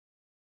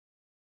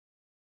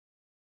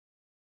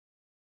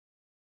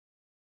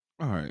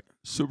All right,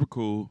 super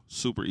cool,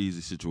 super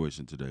easy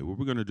situation today. What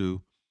we're gonna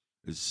do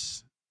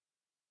is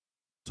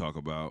talk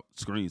about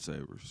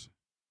screensavers,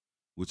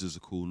 which is a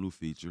cool new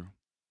feature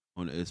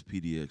on the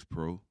SPD-SX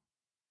PRO,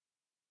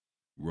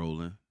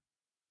 Roland.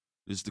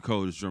 This is the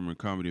Coldest drummer and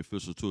comedy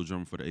official tour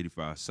drummer for the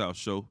 85 South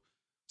Show,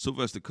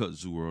 Sylvester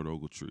CutZooWorld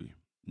Ogletree.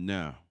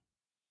 Now,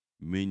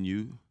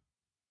 menu,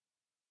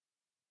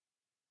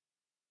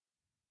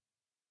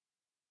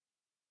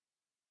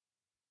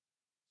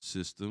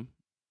 system,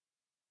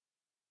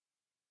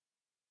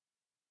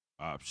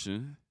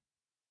 option,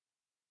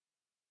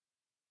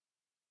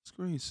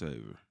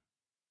 screensaver,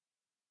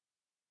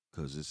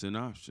 because it's an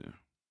option.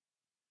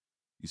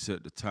 You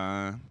set the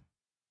time,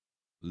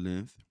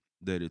 length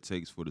that it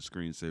takes for the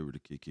screensaver to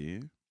kick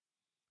in.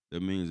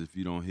 That means if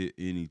you don't hit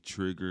any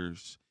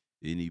triggers,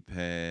 any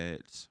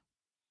pads,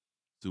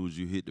 as soon as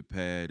you hit the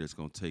pad, it's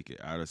going to take it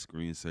out of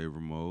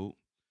screensaver mode.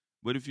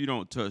 But if you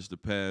don't touch the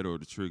pad or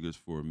the triggers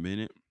for a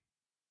minute,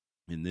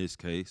 in this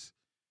case,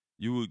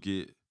 you will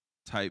get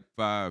type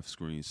 5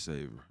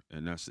 screensaver.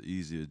 And that's the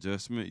easy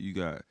adjustment. You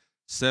got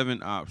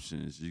 7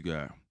 options. You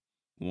got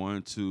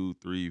 1, 2,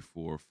 3,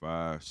 4,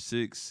 5,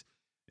 6,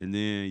 and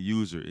then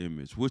user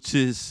image, which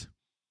is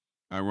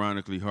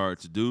ironically hard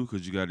to do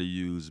because you got to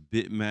use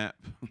bitmap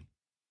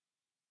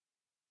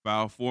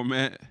file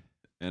format,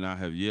 and I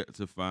have yet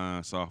to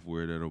find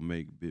software that'll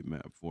make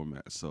bitmap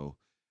format. So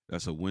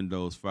that's a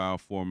Windows file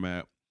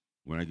format.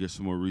 When I get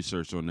some more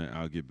research on that,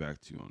 I'll get back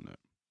to you on that.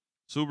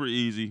 Super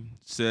easy.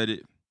 Set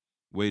it.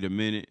 Wait a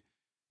minute.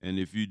 And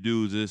if you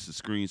do this, a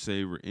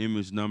screensaver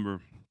image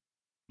number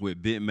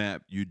with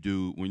bitmap, you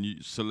do when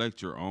you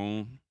select your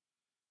own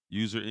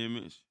user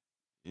image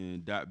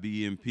in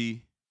 .bmp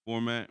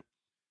format,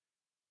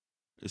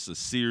 it's a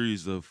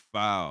series of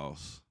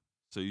files.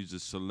 So you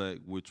just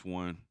select which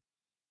one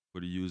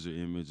for the user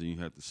image, and you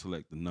have to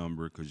select the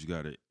number because you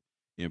got to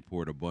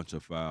import a bunch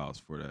of files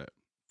for that,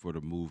 for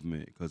the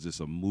movement, because it's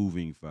a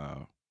moving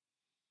file.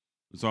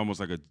 It's almost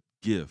like a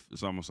GIF.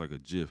 It's almost like a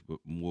GIF, but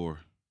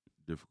more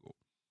difficult.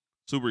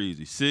 Super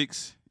easy.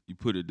 6, you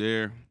put it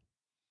there,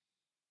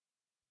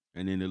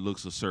 and then it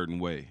looks a certain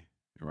way,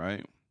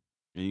 right?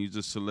 And you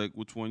just select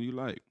which one you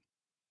like.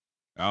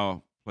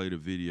 I'll play the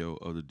video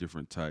of the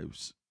different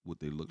types, what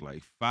they look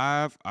like.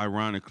 5,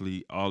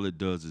 ironically, all it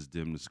does is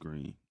dim the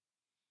screen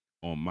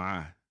on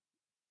my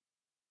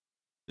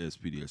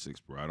SPD-SX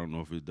PRO. I don't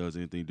know if it does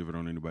anything different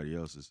on anybody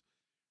else's,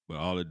 but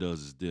all it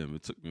does is dim.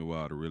 It took me a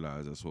while to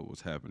realize that's what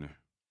was happening.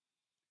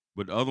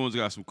 But the other ones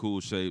got some cool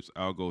shapes.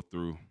 I'll go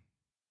through.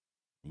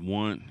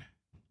 1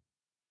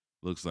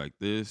 looks like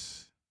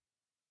this.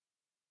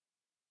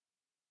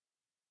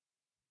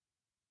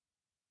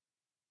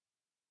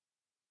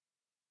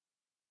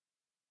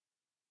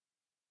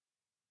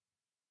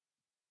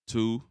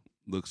 2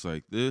 looks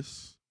like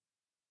this.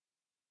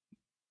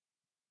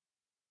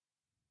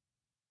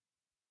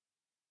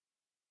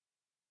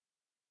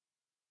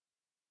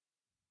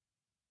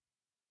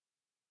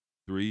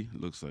 3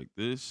 looks like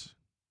this.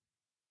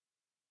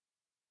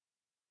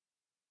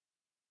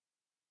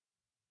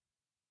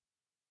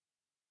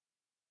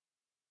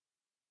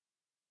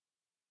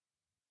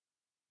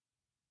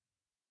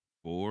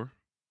 4.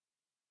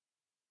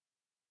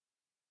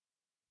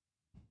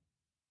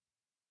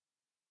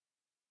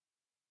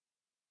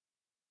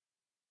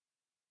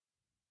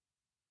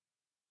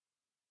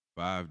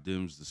 5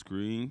 dims the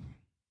screen.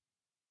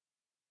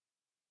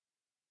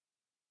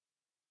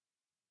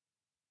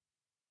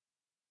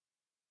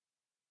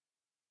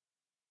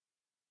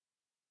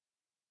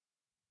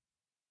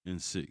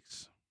 And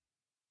 6.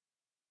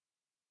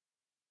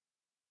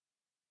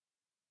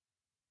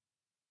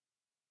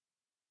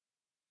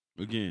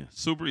 Again,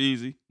 super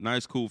easy,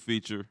 nice, cool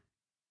feature.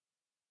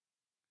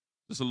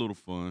 Just a little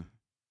fun.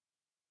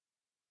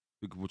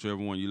 Pick whichever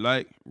one you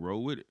like,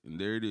 roll with it. And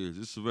there it is.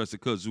 This is Sylvester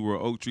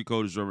CutZooWorld Ogletree,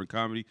 Coldest drummer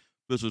comedy,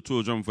 official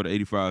tour drummer for the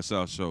 85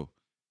 South Show.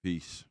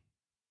 Peace.